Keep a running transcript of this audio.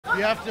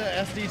You have to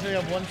SD till you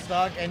have one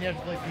stock, and you have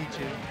to play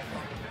Pichu.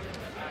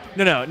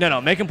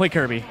 No. Make him play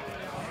Kirby.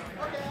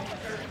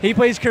 He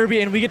plays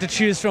Kirby, and we get to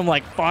choose from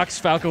like Fox,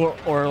 Falco,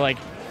 or like.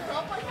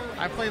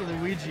 I play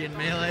Luigi in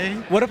Melee.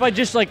 What if I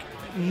just like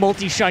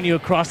multi-shine you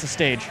across the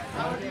stage?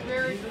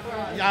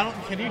 Yeah, I don't.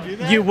 Can you do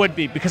that? You would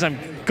be because I'm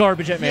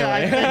garbage at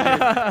Melee.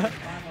 Yeah,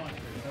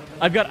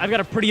 I've got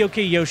a pretty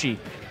okay Yoshi.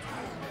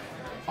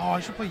 Oh, I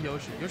should play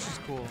Yoshi. Yoshi's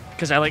cool.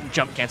 Because I like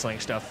jump canceling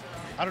stuff.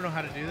 I don't know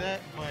how to do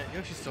that, but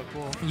Yoshi's so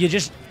cool. You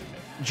just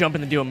jump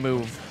and then do a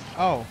move.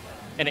 Oh.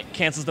 And it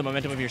cancels the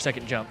momentum of your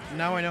second jump.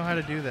 Now I know how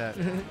to do that.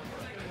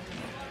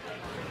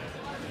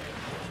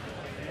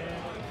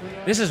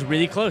 This is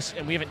really close,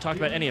 and we haven't talked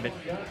about any of it.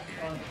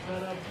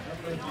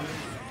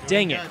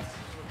 Dang it.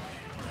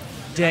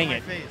 Dang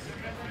it.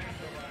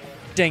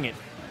 Dang it.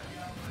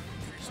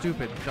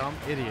 Stupid, dumb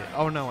idiot.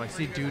 Oh no, I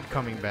see dude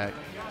coming back.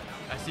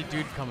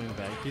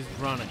 He's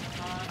running.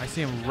 I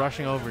see him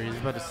rushing over. He's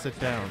about to sit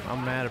down.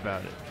 I'm mad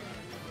about it.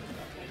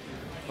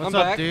 What's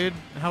up, dude?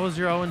 How was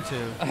your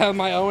 0-2?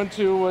 My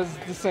 0-2 was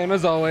the same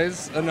as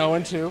always, an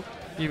 0-2.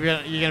 You're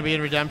gonna be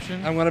in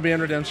Redemption? I'm gonna be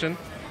in Redemption.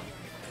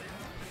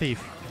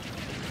 Thief.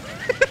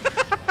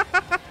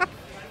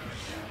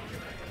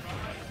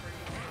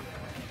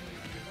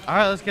 All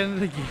right, let's get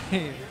into the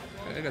game.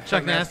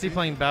 ChuckNasty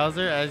playing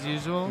Bowser as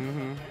usual.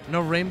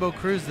 No Rainbow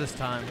Cruise this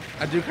time.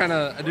 I do kind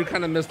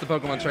of miss the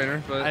Pokemon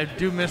Trainer, but I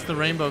do miss the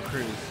Rainbow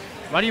Cruise.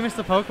 Why do you miss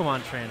the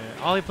Pokemon Trainer?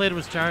 All he played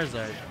was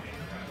Charizard.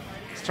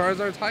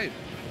 Charizard's hype.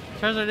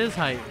 Charizard is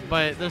hype,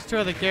 but there's two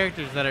other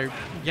characters that are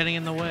getting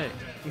in the way.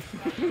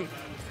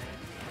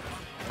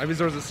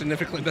 Ivysaur's a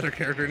significantly better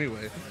character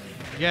anyway.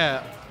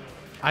 Yeah,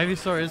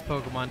 Ivysaur is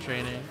Pokemon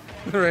training.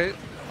 Right?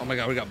 Oh my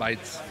god, we got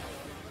bites.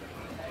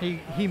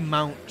 He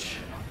mounts.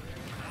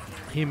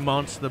 He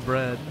mounts the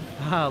bread.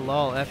 Ha,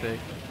 lol, epic.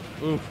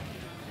 Oof.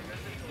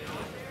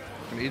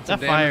 That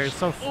fire is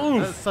so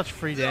that's such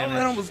free damage. Oh,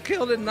 that almost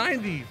killed at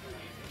 90.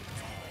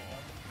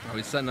 Oh,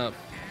 he's setting up.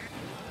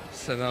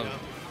 Setting up.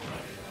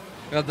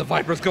 Got the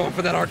Vipers going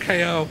for that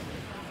RKO.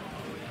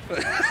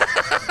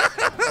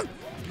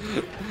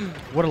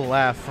 What a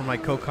laugh from my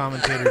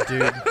co-commentator,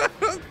 dude.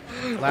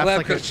 Laughs like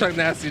because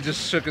ChuckNasty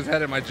just shook his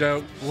head at my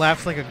joke.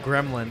 Laughs like a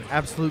gremlin,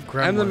 absolute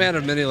gremlin. I'm the man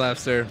of many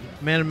laughs, sir.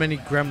 Man of many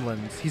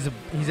gremlins.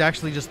 He's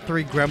actually just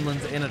 3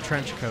 gremlins in a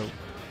trench coat.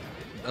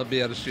 I'll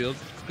be out of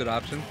shields. It's a good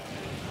option.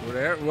 Over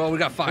there. Well, we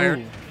got fire.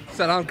 Ooh.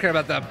 Said I don't care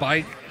about that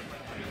bike.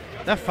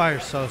 That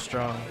fire's so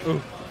strong.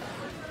 Ooh.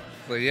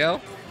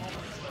 Yell.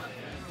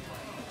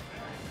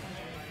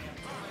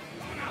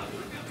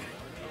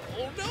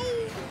 Oh no!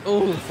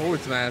 Oh, forward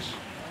smash.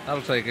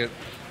 That'll take it.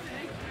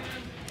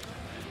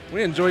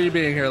 We enjoy you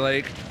being here,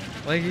 Lake.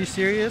 Lake, are you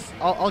serious?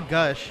 I'll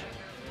gush.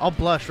 I'll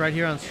blush right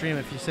here on stream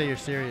if you say you're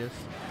serious.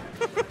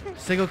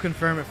 Sig will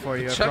confirm it for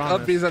you, I Chuck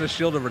promise. up B's out of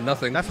shield over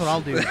nothing. That's what I'll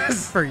do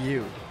for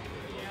you.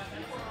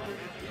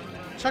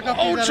 Chuck up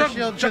B's out of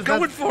shield. Chuck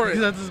going for it.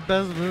 That's his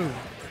best move.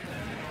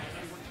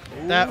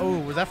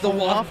 Was that full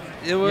off?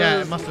 It was.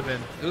 Yeah, it must have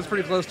been. It was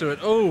pretty close to it.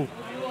 Oh,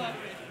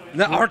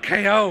 the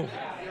RKO.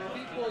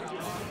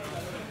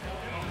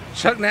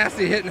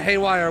 ChuckNasty hitting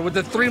Haywire with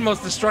the 3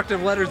 most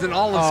destructive letters in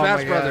all of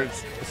Smash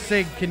Brothers.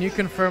 Sig, can you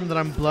confirm that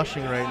I'm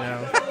blushing right now?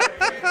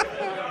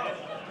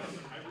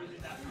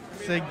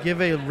 Sig,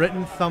 give a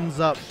written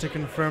thumbs up to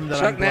confirm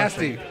that I'm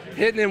blushing. ChuckNasty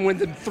hitting him with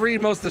the 3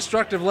 most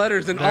destructive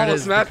letters in all of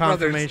Smash Brothers.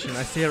 Confirmation.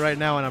 I see it right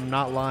now, and I'm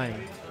not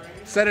lying.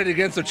 Said it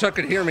again so Chuck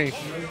could hear me.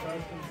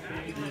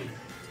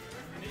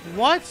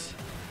 What?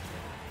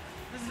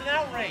 This is an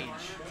outrage.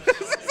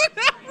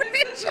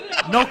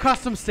 No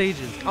custom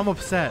stages. I'm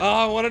upset. Oh,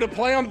 I wanted to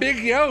play on Big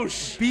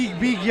Yosh.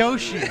 Big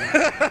Yoshi.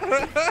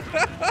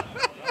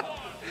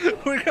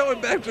 We're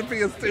going back to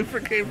PS2 for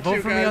Game 2,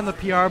 Vote for me on the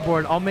PR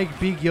board. I'll make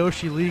Big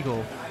Yoshi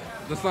legal.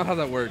 That's not how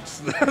that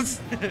works.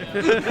 That's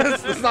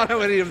not how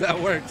any of that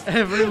works.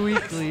 Every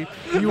weekly,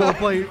 you will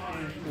play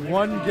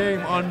 1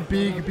 game on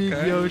Big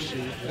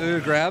Yoshi.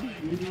 Grab,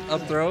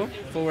 up throw,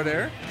 forward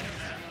air.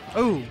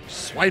 Ooh.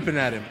 Swiping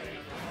at him.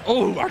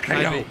 Oh,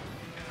 RKO.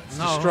 It's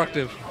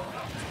destructive.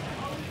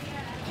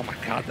 Oh my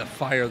god, that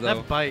fire though.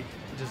 That bike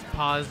just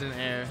paused in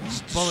air.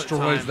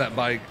 Destroys that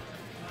bike.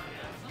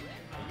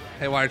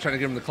 Haywire trying to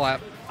give him the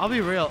clap. I'll be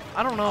real.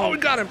 I don't know. Oh, we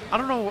got him. I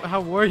don't know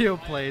how Wario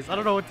plays. I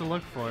don't know what to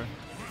look for.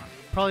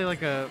 Probably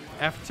like a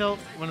F tilt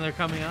when they're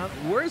coming up.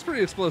 Wario's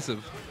pretty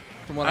explosive,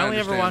 from what I only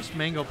understand. ever watched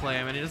Mango play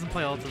him, and he doesn't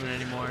play Ultimate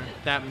anymore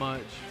that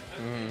much.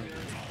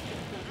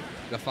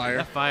 The fire.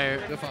 That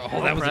fire.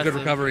 Oh, that was a good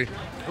recovery.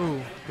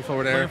 Ooh. Good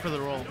forward air. For the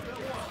roll.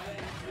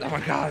 Oh my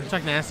god.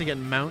 ChuckNasty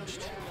getting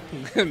mounched.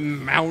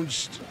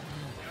 Mounched.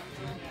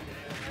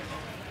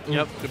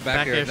 Yep. Good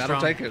back air. That'll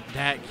take it.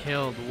 That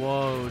killed.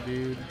 Whoa,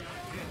 dude.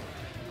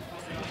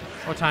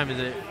 What time is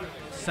it?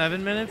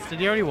 7 minutes? Did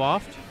he already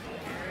waft?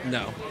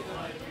 No.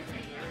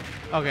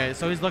 Okay,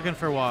 so he's looking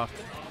for waft.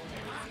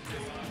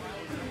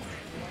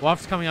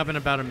 Waft's coming up in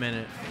about a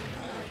minute.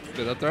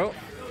 Good up throw.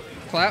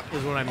 Clap.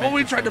 Is what I meant. Oh,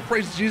 we tried to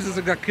praise Jesus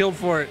and got killed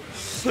for it.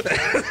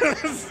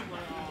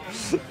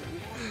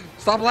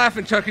 Stop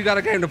laughing, Chuck. You got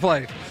a game to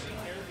play.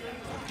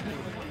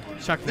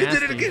 Chuck They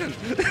did it Nasty, again.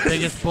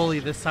 biggest bully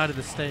this side of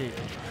the state.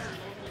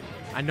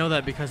 I know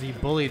that because he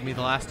bullied me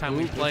the last time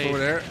we Over played.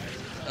 there.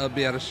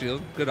 Be out of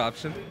shield. Good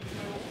option.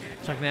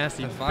 Chuck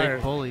Nasty, Fire.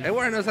 big bully.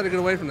 Haywire knows how to get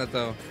away from that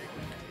though.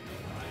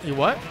 You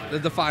what?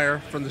 The fire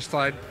from the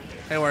slide.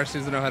 Haywire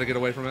seems to know how to get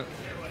away from it.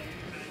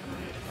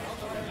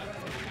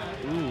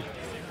 Ooh. Ooh,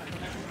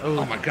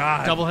 Oh my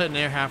god. double hit and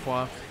air half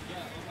wop.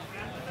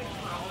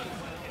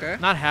 Okay.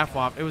 Not half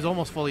wop. It was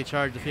almost fully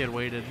charged if he had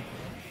waited.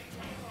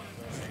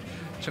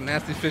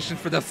 ChuckNasty fishing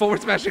for the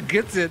forward smash and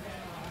gets it.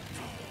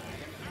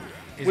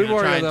 He's We gonna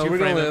try Wario and though. We're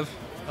two-frame gonna it. live.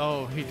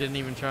 Oh, he didn't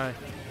even try.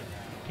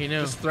 He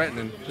knew. Just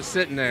threatening. Just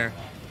sitting there.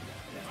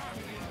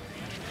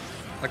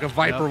 Like a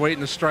viper Yep.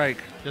 waiting to strike.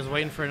 Just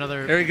waiting for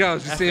another. There he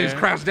goes. You see him? He's F-air.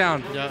 crouched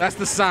down. Yep. That's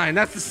the sign.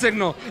 That's the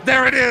signal.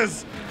 There it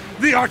is.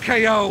 The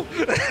RKO.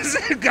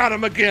 Got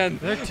him again.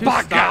 They're two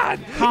My stock- God.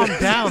 Calm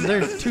down.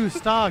 There's 2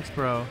 stocks,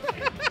 bro.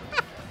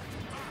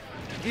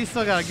 He's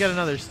still got to get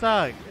another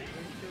stock.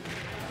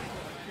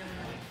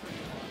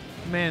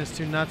 Man is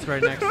too nuts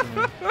right next to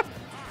me.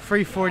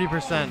 Free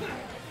 40%.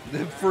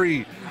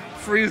 Free.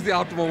 Free is the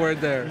optimal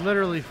word there.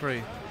 Literally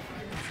free.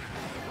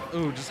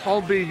 Ooh, just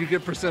hold B. You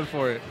get percent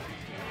for it.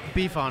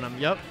 Beef on him.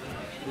 Yep.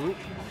 Ooh.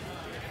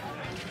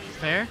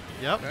 Fair.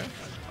 Yep. Okay.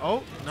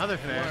 Oh, another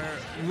fair.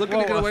 Looking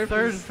Whoa, to get away a from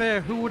third this.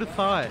 fair. Who would have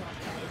thought?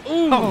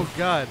 Ooh. Oh,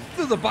 God.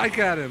 Threw the bike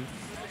at him.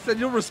 Said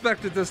you'll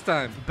respect it this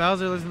time.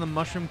 Bowser lives in the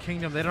Mushroom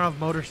Kingdom. They don't have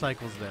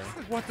motorcycles there.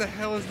 What the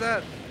hell is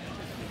that?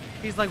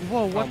 He's like,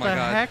 whoa, what my the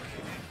God. heck?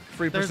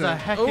 Free There's percent.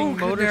 a hecking Ooh,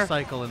 good there.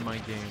 motorcycle in my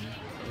game.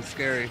 It's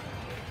scary.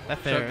 That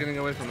Chuck fair. getting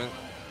away from it.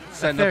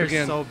 Setting fair up is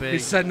again. so big.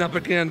 He's setting up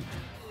again.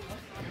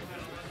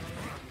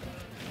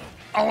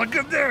 Oh my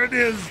God! There it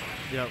is.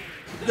 Yep.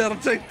 That'll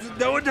take.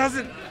 No, it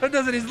doesn't. It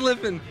doesn't. He's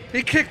limping.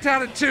 He kicked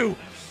out at 2.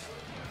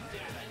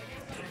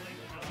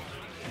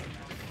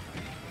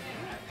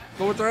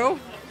 Forward throw.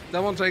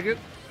 That won't take it.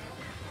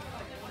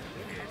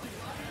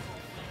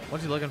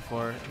 What's he looking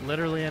for?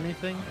 Literally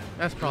anything?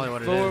 That's probably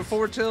what it is.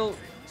 Forward tilt.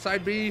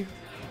 Side B.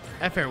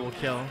 F-air will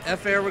kill.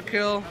 F air would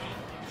kill.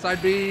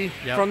 Side B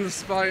Yep. from the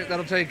spike.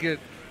 That'll take it.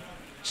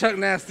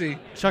 ChuckNasty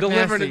Chuck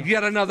delivering Nasty.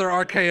 yet another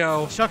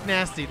RKO. Chuck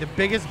Nasty, the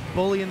biggest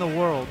bully in the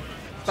world.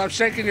 Stop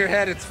shaking your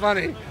head. It's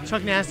funny.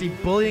 Chuck Nasty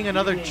bullying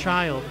another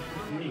child.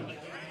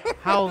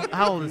 How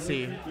old is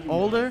he?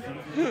 Older?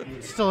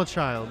 Still a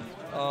child.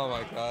 Oh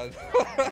my God.